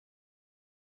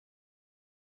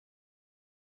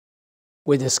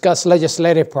We discuss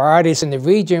legislative priorities in the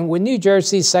region with New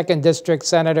Jersey's 2nd District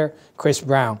Senator Chris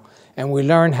Brown, and we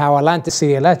learn how Atlantic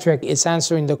City Electric is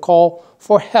answering the call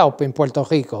for help in Puerto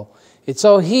Rico. It's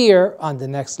all here on the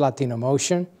next Latino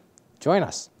Motion. Join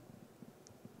us.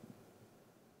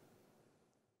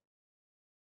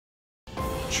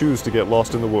 Choose to get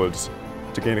lost in the woods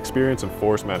to gain experience in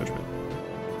forest management.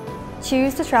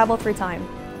 Choose to travel through time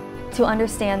to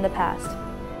understand the past.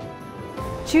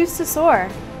 Choose to soar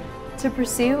to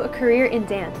pursue a career in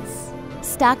dance.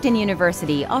 Stockton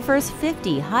University offers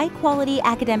 50 high-quality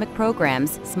academic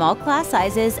programs, small class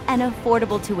sizes, and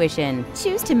affordable tuition.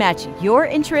 Choose to match your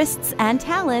interests and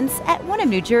talents at one of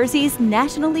New Jersey's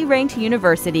nationally ranked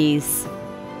universities.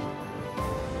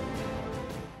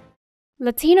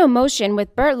 Latino Motion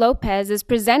with Bert Lopez is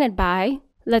presented by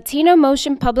Latino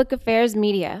Motion Public Affairs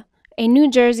Media, a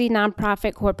New Jersey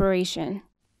nonprofit corporation,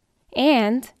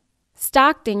 and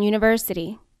Stockton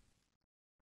University.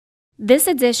 This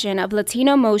edition of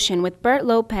Latino Motion with Bert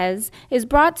Lopez is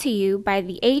brought to you by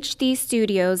the HD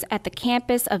Studios at the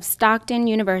campus of Stockton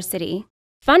University.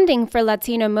 Funding for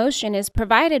Latino Motion is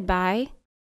provided by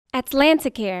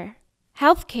Atlanticare,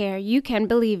 healthcare you can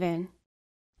believe in.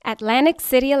 Atlantic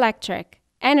City Electric,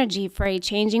 energy for a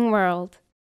changing world.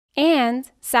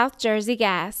 And South Jersey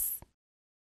Gas.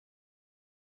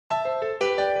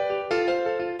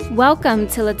 Welcome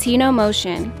to Latino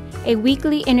Motion, a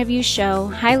weekly interview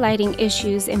show highlighting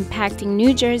issues impacting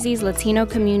New Jersey's Latino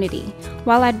community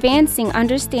while advancing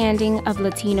understanding of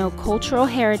Latino cultural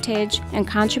heritage and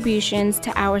contributions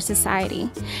to our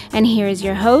society. And here is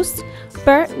your host,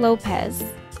 Bert Lopez.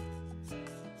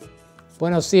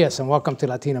 Buenos dias and welcome to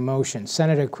Latino Motion.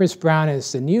 Senator Chris Brown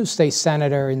is the new state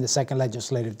senator in the 2nd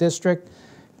Legislative District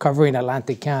covering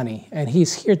Atlantic County. And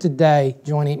he's here today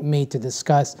joining me to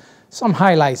discuss some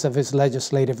highlights of his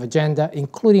legislative agenda,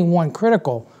 including one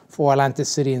critical for Atlantic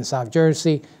City and South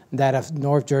Jersey, that of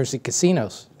North Jersey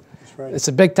casinos. That's right. It's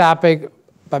a big topic,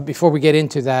 but before we get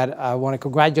into that, I want to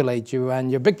congratulate you on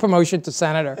your big promotion to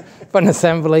senator from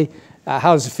Assembly.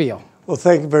 How does it feel? Well,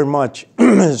 thank you very much.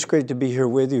 It's great to be here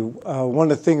with you. One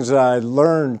of the things that I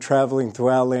learned traveling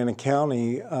throughout Atlantic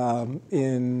County,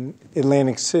 in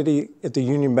Atlantic City at the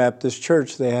Union Baptist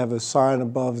Church, they have a sign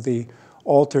above the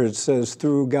altar. It says,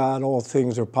 "Through God, all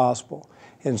things are possible."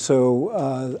 And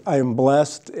so I am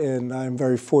blessed and I'm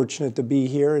very fortunate to be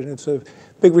here. And it's a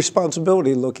big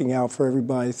responsibility looking out for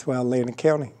everybody throughout Atlantic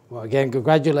County. Well, again,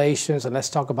 congratulations. And let's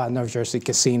talk about North Jersey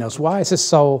casinos. Why is this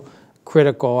so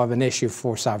critical of an issue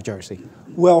for South Jersey?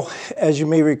 Well, as you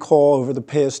may recall, over the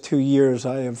past 2 years,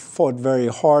 I have fought very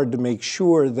hard to make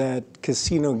sure that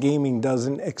casino gaming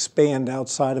doesn't expand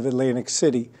outside of Atlantic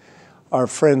City. Our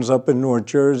friends up in North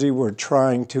Jersey were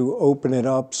trying to open it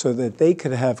up so that they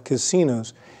could have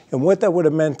casinos. And what that would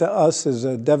have meant to us is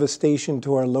a devastation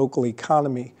to our local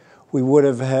economy. We would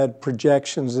have had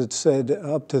projections that said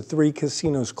up to 3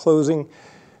 casinos closing,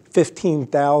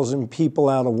 15,000 people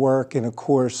out of work, and of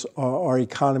course, our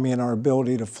economy and our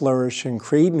ability to flourish and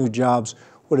create new jobs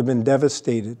would have been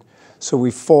devastated. So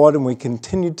we fought and we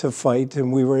continued to fight,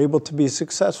 and we were able to be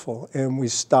successful, and we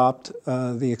stopped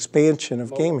the expansion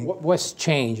of gaming. What's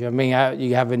changed? I mean,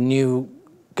 you have a new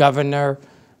governor.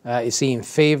 Is he in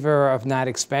favor of not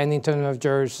expanding to North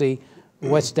Jersey?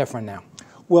 What's different now?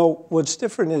 Well, what's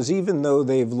different is even though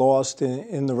they've lost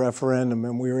in the referendum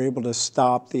and we were able to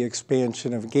stop the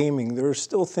expansion of gaming, there are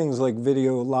still things like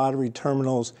video lottery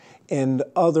terminals and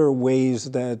other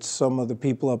ways that some of the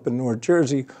people up in North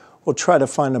Jersey will try to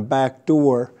find a back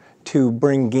door to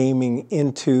bring gaming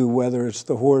into, whether it's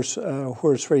the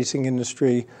horse racing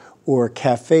industry or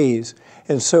cafes.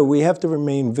 And so we have to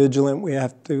remain vigilant. We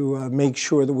have to make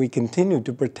sure that we continue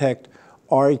to protect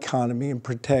our economy and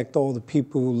protect all the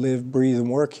people who live, breathe, and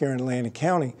work here in Atlantic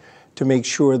County to make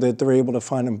sure that they're able to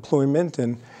find employment,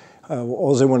 and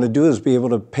all they want to do is be able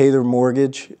to pay their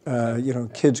mortgage,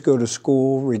 kids go to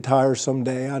school, retire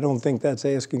someday. I don't think that's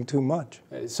asking too much.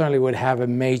 It certainly would have a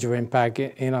major impact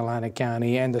in Atlantic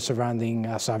County and the surrounding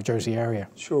South Jersey area.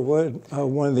 Sure would.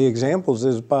 One of the examples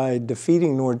is by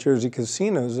defeating North Jersey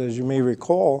casinos. As you may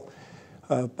recall,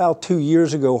 about 2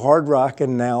 years ago, Hard Rock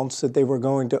announced that they were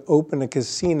going to open a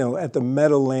casino at the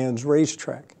Meadowlands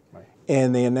racetrack. Right.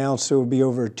 And they announced it would be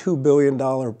over a $2 billion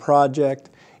project,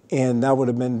 and that would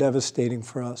have been devastating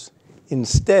for us.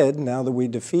 Instead, now that we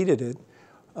defeated it,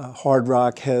 Hard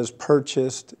Rock has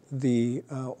purchased the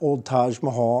old Taj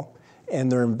Mahal,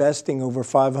 and they're investing over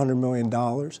 $500 million,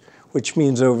 which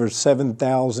means over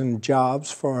 7,000 jobs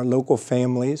for our local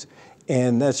families,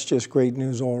 and that's just great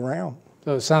news all around.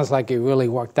 So it sounds like it really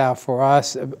worked out for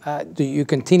us. Do you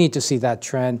continue to see that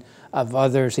trend of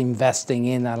others investing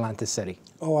in Atlantic City?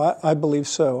 Oh, I believe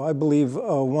so. I believe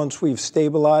once we've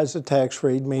stabilized the tax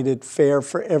rate, made it fair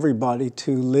for everybody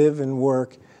to live and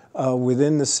work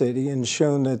within the city, and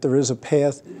shown that there is a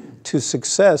path to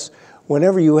success,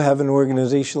 whenever you have an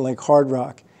organization like Hard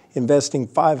Rock investing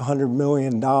 $500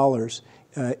 million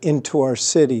into our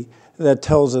city, that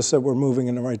tells us that we're moving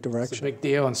in the right direction. It's a big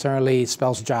deal, and certainly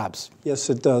spells jobs.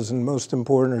 Yes, it does, and most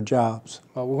important are jobs.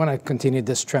 Well, we're going to continue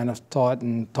this trend of thought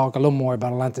and talk a little more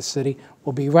about Atlantic City.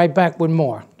 We'll be right back with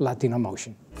more Latino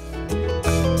Motion.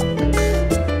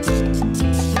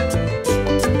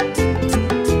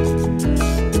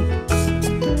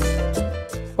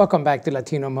 Welcome back to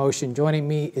Latino Motion. Joining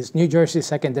me is New Jersey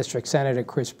 2nd District Senator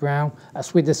Chris Brown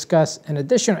as we discuss an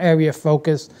additional area of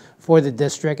focus for the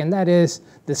district, and that is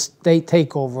the state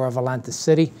takeover of Atlantic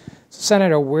City. So,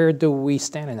 Senator, where do we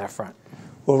stand in that front?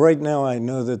 Well, right now I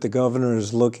know that the governor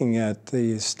is looking at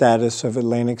the status of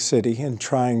Atlantic City and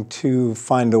trying to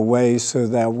find a way so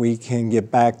that we can get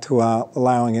back to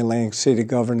allowing Atlantic City to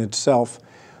govern itself.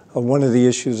 One of the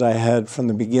issues I had from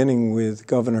the beginning with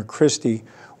Governor Christie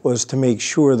was to make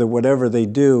sure that whatever they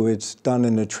do, it's done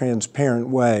in a transparent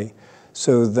way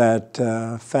so that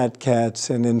fat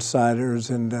cats and insiders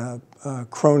and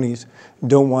cronies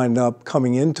don't wind up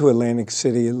coming into Atlantic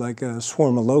City like a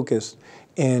swarm of locusts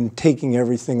and taking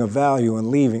everything of value and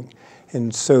leaving.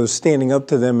 And so standing up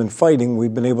to them and fighting,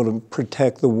 we've been able to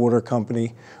protect the water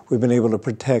company. We've been able to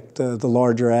protect the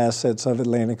larger assets of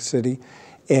Atlantic City.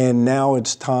 And now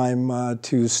it's time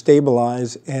to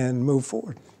stabilize and move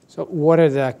forward. So what are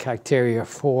the criteria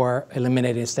for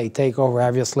eliminating state takeover?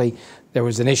 Obviously, there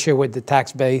was an issue with the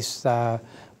tax base,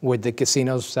 with the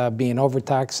casinos being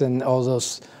overtaxed and all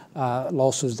those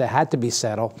lawsuits that had to be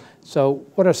settled. So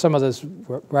what are some of those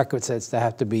requisites that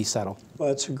have to be settled? Well,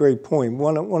 that's a great point.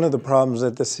 One of the problems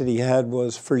that the city had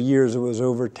was for years it was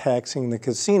overtaxing the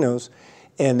casinos,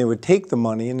 and they would take the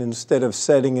money, and instead of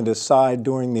setting it aside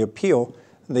during the appeal,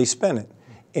 they spent it.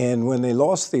 And when they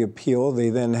lost the appeal, they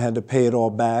then had to pay it all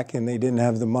back, and they didn't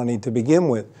have the money to begin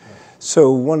with.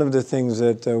 So one of the things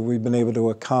that we've been able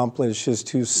to accomplish is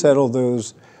to settle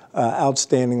those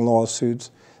outstanding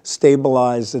lawsuits,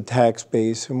 stabilize the tax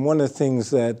base. And one of the things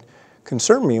that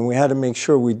concerned me, and we had to make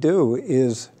sure we do,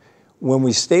 is when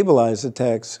we stabilize the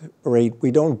tax rate,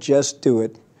 we don't just do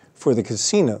it for the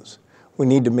casinos. We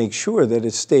need to make sure that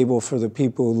it's stable for the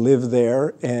people who live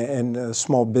there and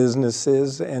small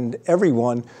businesses and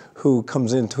everyone who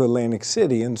comes into Atlantic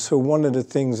City. And so one of the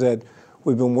things that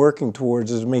we've been working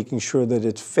towards is making sure that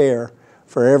it's fair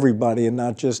for everybody and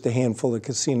not just a handful of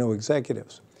casino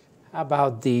executives. How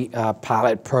about the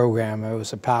pilot program? It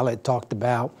was a pilot talked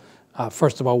about.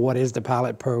 First of all, what is the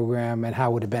pilot program and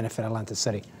how would it benefit Atlantic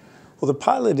City? Well, the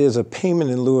pilot is a payment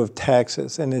in lieu of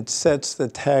taxes, and it sets the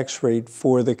tax rate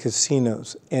for the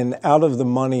casinos. And out of the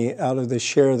money, out of the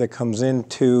share that comes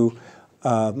into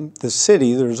the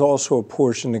city, there's also a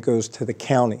portion that goes to the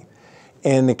county.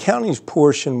 And the county's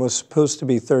portion was supposed to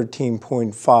be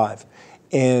 13.5.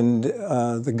 And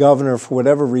the governor, for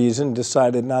whatever reason,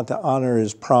 decided not to honor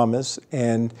his promise,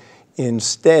 and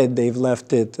instead they've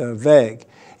left it vague.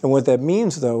 And what that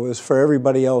means, though, is for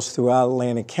everybody else throughout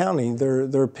Atlantic County,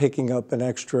 they're picking up an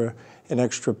extra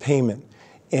payment.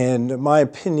 And my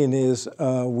opinion is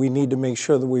we need to make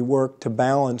sure that we work to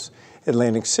balance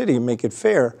Atlantic City and make it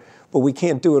fair, but we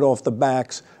can't do it off the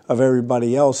backs of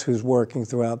everybody else who's working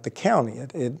throughout the county.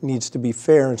 It needs to be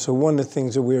fair. And so one of the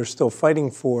things that we are still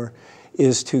fighting for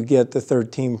is to get the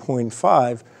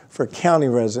 13.5 for county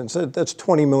residents. That's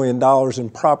 $20 million in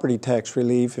property tax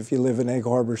relief if you live in Egg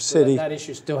Harbor City. So that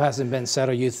issue still hasn't been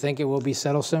settled. You think it will be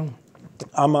settled soon?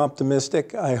 I'm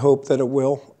optimistic. I hope that it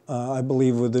will. I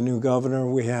believe with the new governor,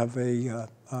 we have a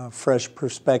fresh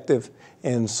perspective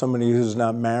and somebody who's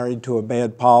not married to a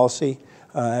bad policy,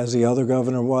 as the other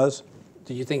governor was.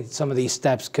 Do you think some of these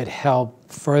steps could help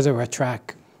further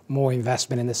attract more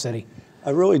investment in the city? I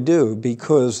really do,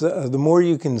 because the more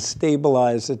you can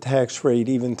stabilize the tax rate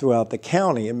even throughout the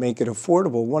county and make it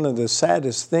affordable. One of the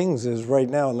saddest things is right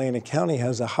now Atlantic County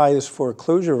has the highest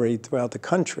foreclosure rate throughout the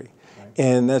country. Right.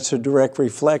 And that's a direct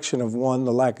reflection of, one,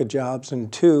 the lack of jobs,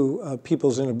 and two,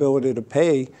 people's inability to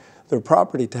pay their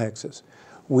property taxes.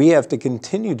 We have to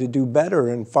continue to do better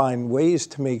and find ways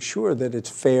to make sure that it's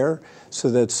fair so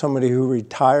that somebody who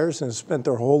retires and spent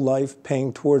their whole life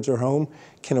paying towards their home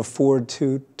can afford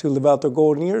to live out their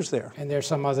golden years there. And there's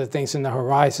some other things in the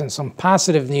horizon, some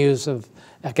positive news of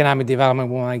economic development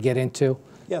we want to get into.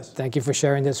 Yes. Thank you for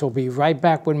sharing this. We'll be right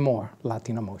back with more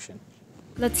Latino Motion.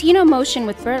 Latino Motion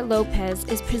with Bert Lopez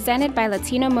is presented by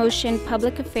Latino Motion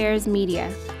Public Affairs Media,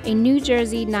 a New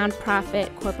Jersey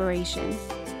nonprofit corporation.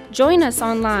 Join us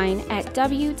online at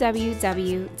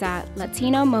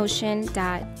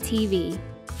www.latinomotion.tv.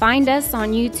 Find us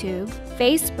on YouTube,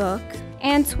 Facebook,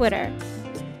 and Twitter.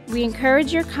 We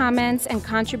encourage your comments and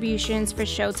contributions for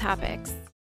show topics.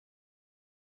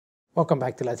 Welcome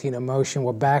back to Latino Motion.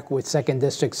 We're back with 2nd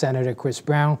District Senator Chris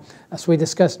Brown as we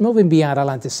discuss moving beyond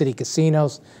Atlantic City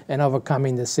casinos and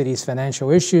overcoming the city's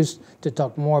financial issues to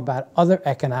talk more about other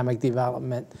economic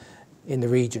development in the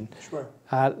region. Sure.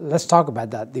 Let's talk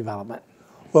about that development.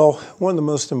 Well, one of the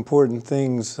most important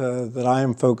things that I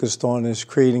am focused on is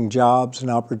creating jobs and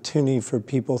opportunity for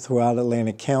people throughout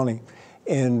Atlantic County.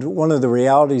 And one of the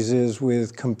realities is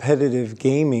with competitive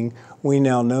gaming, we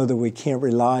now know that we can't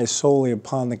rely solely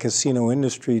upon the casino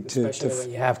industry Especially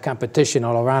when you have competition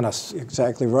all around us.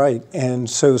 Exactly right. And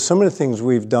so some of the things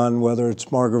we've done, whether it's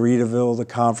Margaritaville, the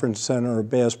Conference Center, or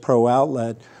Bass Pro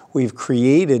Outlet, we've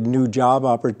created new job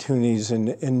opportunities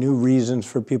and new reasons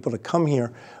for people to come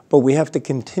here. But we have to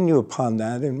continue upon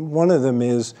that. And one of them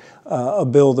is a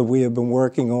bill that we have been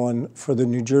working on for the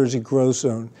New Jersey Growth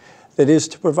Zone that is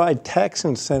to provide tax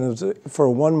incentives for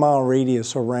a 1 mile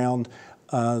radius around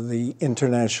the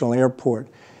international airport.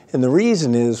 And the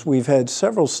reason is we've had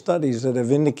several studies that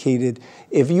have indicated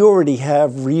if you already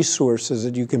have resources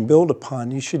that you can build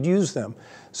upon, you should use them.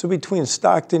 So between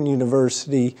Stockton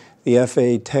University, the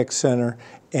FAA Tech Center,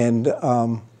 and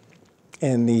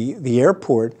the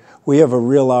airport, we have a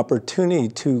real opportunity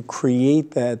to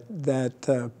create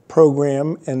that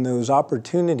program and those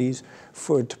opportunities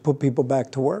to put people back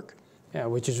to work. Yeah,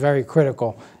 which is very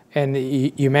critical. And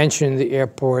you mentioned the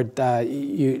airport.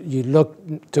 You look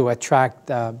to attract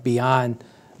beyond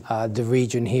the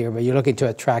region here, but you're looking to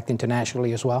attract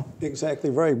internationally as well? Exactly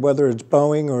right. Whether it's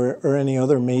Boeing or any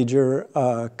other major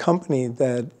company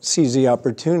that sees the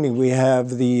opportunity, we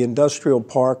have the industrial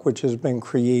park, which has been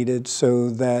created so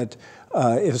that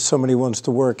if somebody wants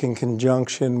to work in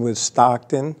conjunction with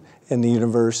Stockton and the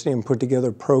university and put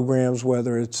together programs,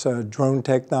 whether it's drone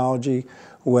technology,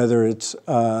 whether it's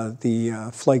the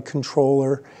flight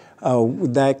controller,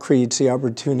 that creates the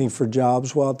opportunity for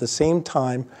jobs, while at the same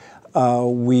time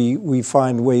we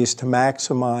find ways to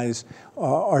maximize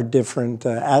our different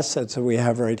assets that we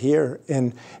have right here.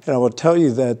 And I will tell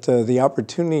you that the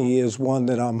opportunity is one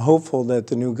that I'm hopeful that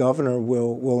the new governor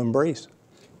will embrace.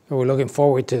 We're looking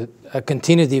forward to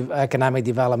continued economic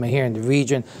development here in the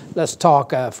region. Let's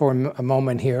talk for a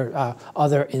moment here,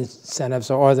 other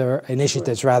incentives or other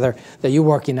initiatives, rather, that you're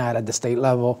working at the state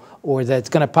level or that's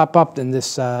going to pop up in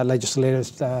this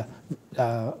legislative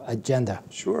agenda.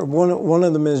 Sure. One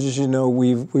of them is, as you know,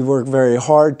 we've worked very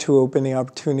hard to open the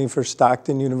opportunity for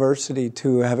Stockton University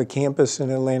to have a campus in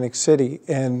Atlantic City.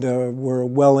 And we're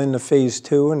well into phase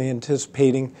 2 and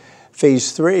anticipating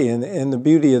phase 3, and the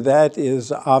beauty of that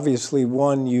is obviously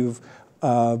one, you've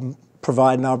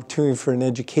provided an opportunity for an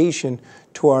education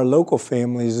to our local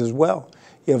families as well.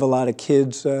 You have a lot of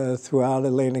kids throughout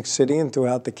Atlantic City and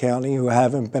throughout the county who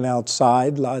haven't been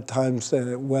outside. A lot of times,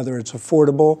 whether it's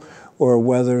affordable or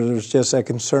whether there's just a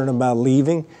concern about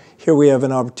leaving, here we have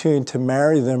an opportunity to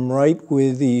marry them right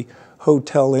with the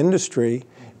hotel industry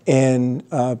and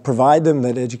provide them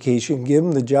that education, give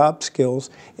them the job skills,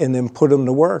 and then put them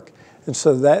to work. And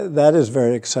so that is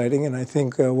very exciting, and I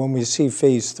think when we see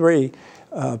phase 3,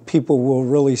 people will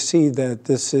really see that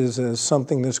this is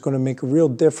something that's going to make a real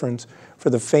difference for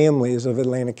the families of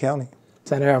Atlantic County.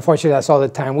 Senator, unfortunately, that's all the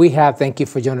time we have. Thank you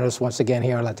for joining us once again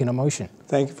here on Latino Motion.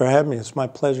 Thank you for having me. It's my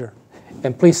pleasure.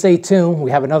 And please stay tuned.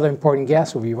 We have another important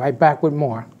guest. We'll be right back with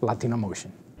more Latino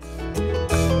Motion.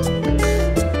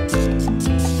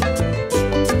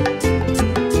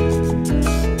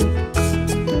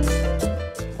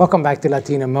 Welcome back to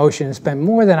Latino Motion. It's been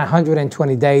more than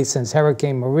 120 days since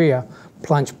Hurricane Maria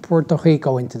plunged Puerto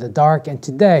Rico into the dark, and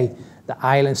today the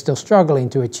island is still struggling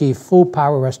to achieve full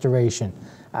power restoration.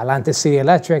 Atlantic City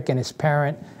Electric and its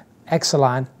parent,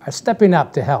 Exelon, are stepping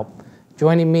up to help.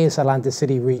 Joining me is Atlantic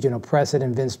City Regional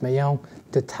President Vince Mayone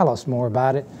to tell us more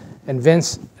about it. And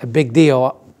Vince, a big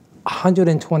deal,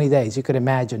 120 days. You could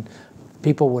imagine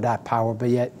people without power, but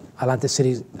yet Atlantic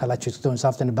City Electric is doing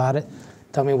something about it.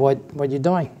 Tell me what you're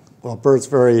doing. Well, Bert, it's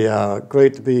very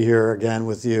great to be here again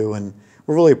with you, and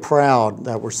we're really proud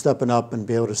that we're stepping up and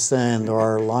be able to send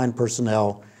our line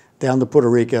personnel down to Puerto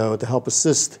Rico to help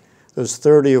assist those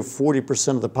 30 or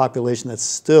 40% of the population that's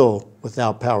still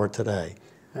without power today.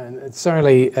 And it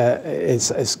certainly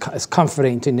it's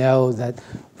comforting to know that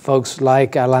folks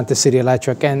like Atlantic City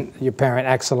Electric and your parent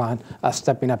Exelon are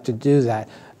stepping up to do that.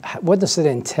 What does it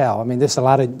entail? I mean, there's a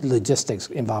lot of logistics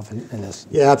involved in this.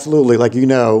 Yeah, absolutely. Like you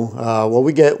know, well,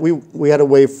 we had to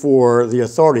wait for the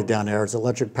authority down there, it's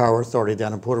Electric Power Authority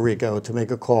down in Puerto Rico, to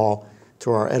make a call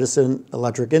to our Edison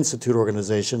Electric Institute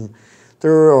organization.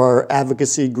 They're our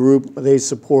advocacy group. They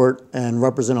support and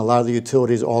represent a lot of the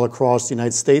utilities all across the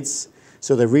United States.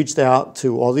 So they reached out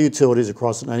to all the utilities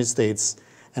across the United States,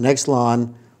 and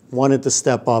Exelon wanted to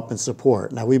step up and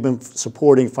support. Now, we've been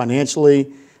supporting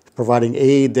financially, providing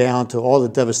aid down to all the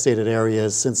devastated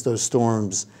areas since those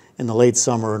storms in the late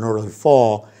summer and early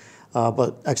fall.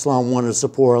 But Exelon wanted to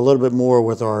support a little bit more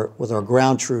with our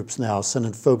ground troops now,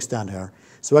 sending folks down there.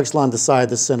 So Exelon decided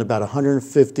to send about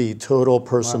 150 total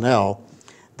personnel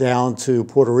down to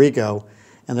Puerto Rico,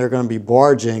 and they're going to be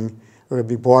barging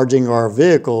our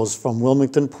vehicles from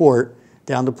Wilmington Port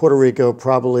down to Puerto Rico,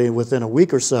 probably within a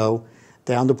week or so,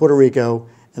 down to Puerto Rico,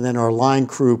 and then our line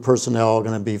crew personnel are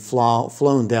going to be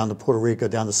flown down to Puerto Rico,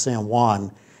 down to San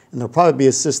Juan, and they'll probably be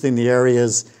assisting the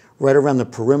areas right around the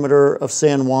perimeter of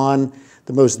San Juan,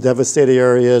 the most devastated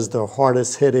areas, the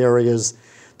hardest hit areas.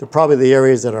 They're probably the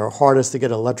areas that are hardest to get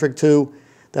electric to.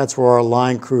 That's where our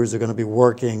line crews are going to be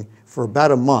working for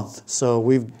about a month. So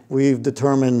we've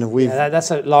determined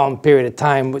that's a long period of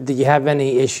time. Do you have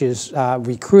any issues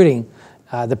recruiting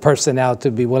the personnel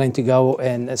to be willing to go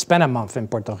and spend a month in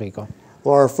Puerto Rico?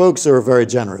 Well, our folks are very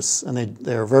generous, and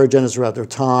they're very generous about their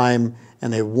time,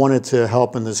 and they wanted to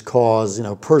help in this cause,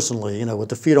 personally, with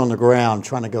the feet on the ground,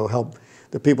 trying to go help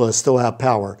the people that still have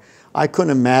power. I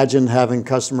couldn't imagine having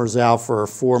customers out for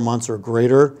 4 months or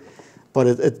greater, but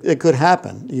it could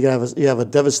happen. You have a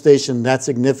devastation that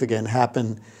significant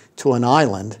happen to an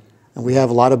island, and we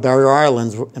have a lot of barrier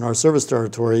islands in our service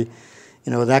territory.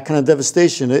 That kind of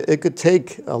devastation, it could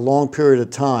take a long period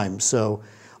of time. So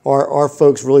our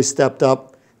folks really stepped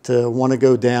up to want to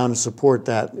go down and support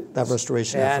that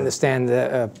restoration effort. I understand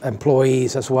the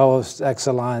employees as well as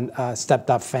Exelon stepped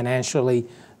up financially.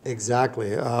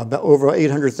 Exactly. About over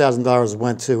 $800,000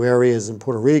 went to areas in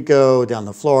Puerto Rico, down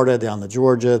to Florida, down to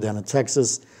Georgia, down to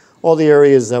Texas, all the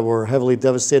areas that were heavily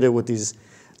devastated with these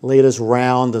latest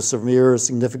round of severe,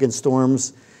 significant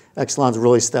storms. Exelon's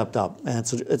really stepped up. And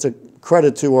it's a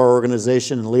credit to our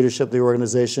organization and leadership of the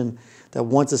organization that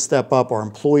wants to step up. Our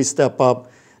employees step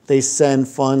up. They send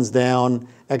funds down.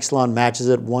 Exelon matches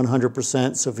it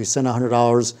 100%. So if you send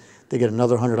 $100, they get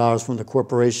another $100 from the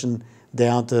corporation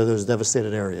down to those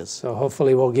devastated areas. So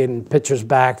hopefully we'll get pictures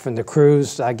back from the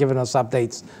crews, giving us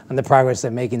updates on the progress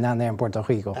they're making down there in Puerto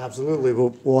Rico. Absolutely.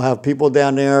 We'll have people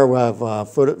down there. We'll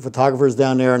have photographers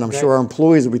down there, and I'm sure our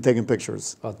employees will be taking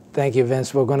pictures. Well, thank you,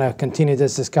 Vince. We're going to continue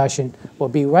this discussion. We'll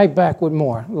be right back with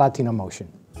more Latino Motion.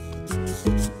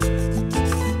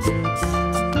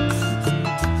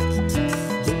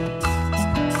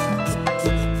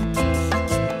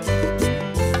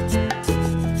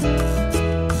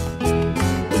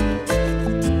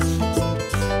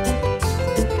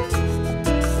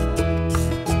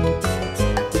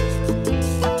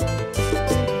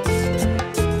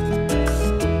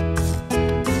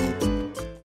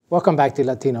 Welcome back to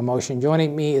Latino Motion.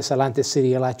 Joining me is Atlantic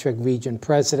City Electric Region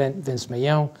President Vince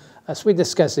Millon as we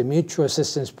discuss the Mutual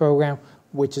Assistance Program,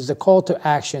 which is the call to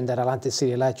action that Atlantic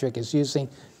City Electric is using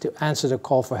to answer the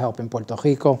call for help in Puerto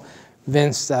Rico.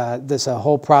 Vince, there's a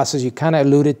whole process. You kind of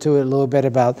alluded to it a little bit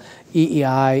about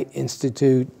EEI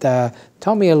Institute.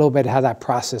 Tell me a little bit how that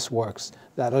process works,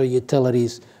 that other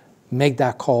utilities make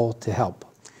that call to help.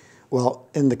 Well,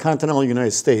 in the continental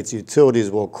United States,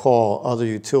 utilities will call other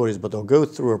utilities, but they'll go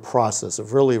through a process, a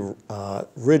really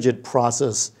rigid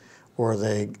process, where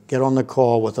they get on the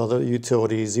call with other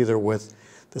utilities, either with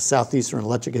the Southeastern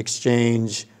Electric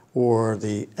Exchange or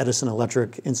the Edison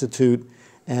Electric Institute,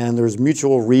 and there's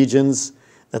mutual regions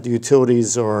that the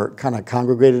utilities are kind of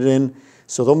congregated in.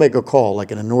 So they'll make a call,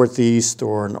 like in the Northeast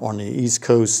or on the East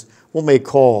Coast. We'll make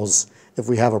calls if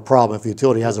we have a problem, if the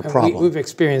utility has a problem. We've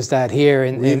experienced that here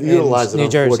in New Jersey.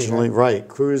 Unfortunately, right.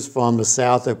 Crews from the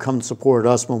South have come to support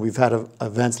us when we've had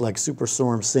events like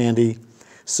Superstorm Sandy.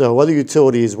 So other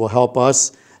utilities will help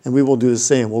us, and we will do the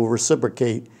same. We'll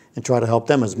reciprocate and try to help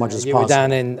them as much as possible. You were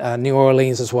down in New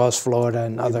Orleans as well as Florida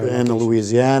and other locations. We've been to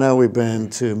Louisiana, we've been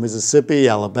to Mississippi,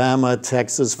 Alabama,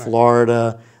 Texas,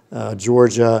 Florida,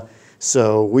 Georgia.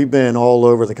 So we've been all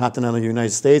over the continental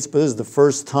United States, but this is the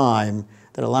first time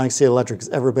that Atlantic City Electric has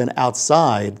ever been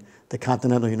outside the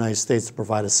continental United States to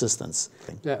provide assistance.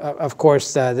 Of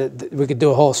course, we could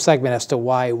do a whole segment as to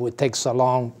why it would take so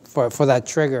long for that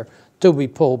trigger to be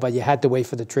pulled, but you had to wait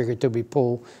for the trigger to be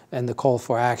pulled and the call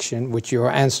for action, which you're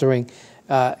answering.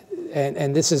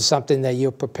 And this is something that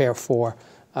you're prepared for.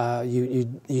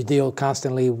 You deal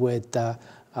constantly with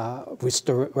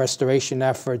restoration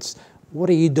efforts. What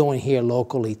are you doing here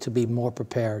locally to be more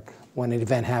prepared when an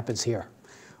event happens here?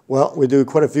 Well, we do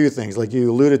quite a few things. Like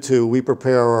you alluded to, we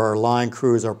prepare our line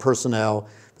crews, our personnel,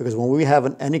 because when we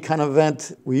have any kind of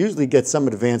event, we usually get some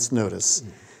advance notice.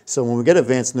 So when we get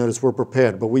advance notice, we're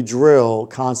prepared, but we drill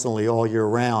constantly all year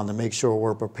round to make sure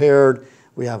we're prepared.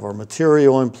 We have our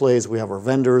material in place, we have our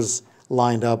vendors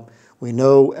lined up. We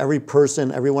know every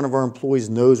person, every one of our employees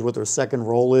knows what their second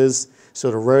role is, so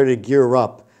they're ready to gear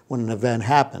up when an event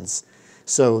happens.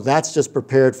 So that's just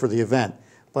prepared for the event.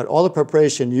 But all the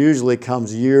preparation usually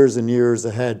comes years and years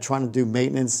ahead, trying to do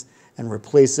maintenance and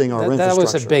replacing our infrastructure.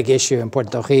 That was a big issue in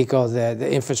Puerto Rico. The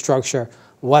infrastructure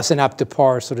wasn't up to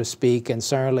par, so to speak, and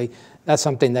certainly that's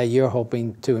something that you're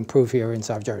hoping to improve here in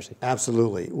South Jersey.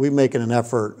 Absolutely. We're making an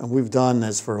effort, and we've done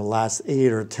this for the last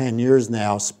 8 or 10 years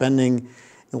now, spending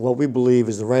in what we believe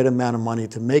is the right amount of money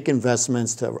to make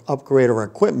investments to upgrade our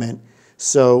equipment.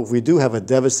 So if we do have a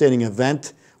devastating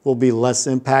event, we'll be less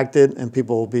impacted, and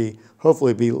people will be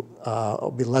hopefully be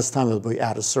less time they'll be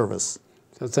out of service.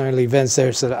 So certainly, Vince,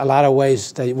 there's a lot of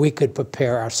ways that we could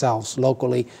prepare ourselves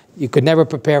locally. You could never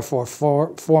prepare for a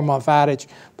four-month outage,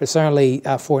 but certainly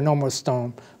for a normal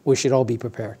storm, we should all be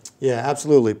prepared. Yeah,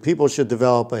 absolutely. People should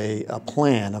develop a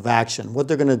plan of action, what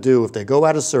they're going to do if they go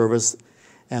out of service,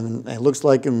 and it looks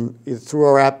like through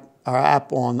our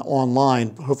app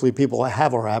online, hopefully people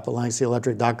have our app at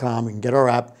LancasterElectric.com. You can get our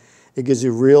app. It gives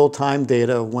you real-time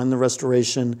data of when the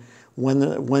restoration,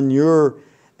 when your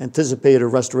anticipated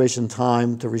restoration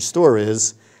time to restore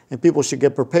is, and people should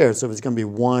get prepared. So if it's going to be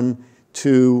 1,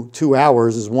 2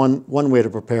 hours is one way to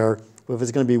prepare, but if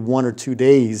it's going to be 1 or 2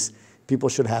 days, people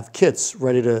should have kits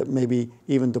ready to maybe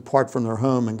even depart from their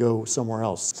home and go somewhere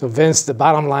else. So Vince, the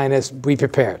bottom line is be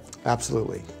prepared.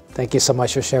 Absolutely. Thank you so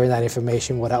much for sharing that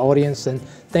information with our audience, and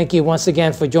thank you once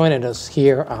again for joining us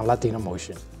here on Latino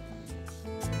Motion.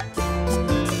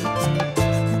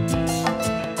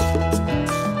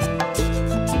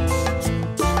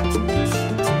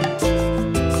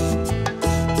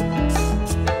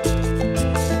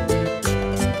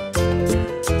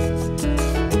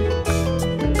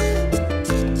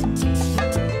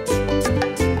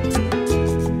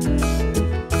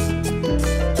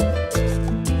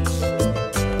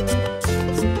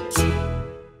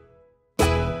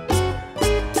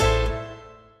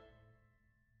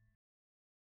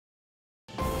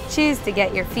 Choose to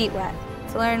get your feet wet,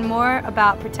 to learn more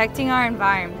about protecting our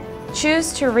environment.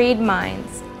 Choose to read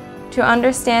minds, to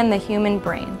understand the human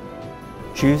brain.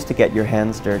 Choose to get your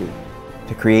hands dirty,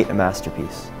 to create a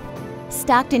masterpiece.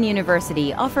 Stockton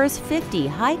University offers 50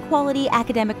 high-quality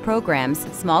academic programs,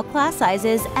 small class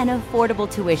sizes, and affordable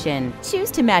tuition.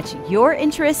 Choose to match your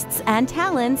interests and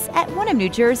talents at one of New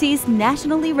Jersey's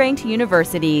nationally ranked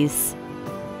universities.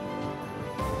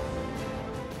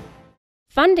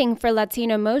 Funding for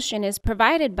Latino Motion is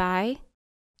provided by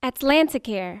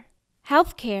Atlanticare,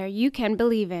 healthcare you can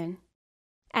believe in.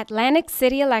 Atlantic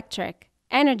City Electric,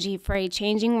 energy for a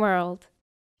changing world.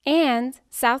 And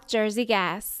South Jersey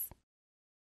Gas.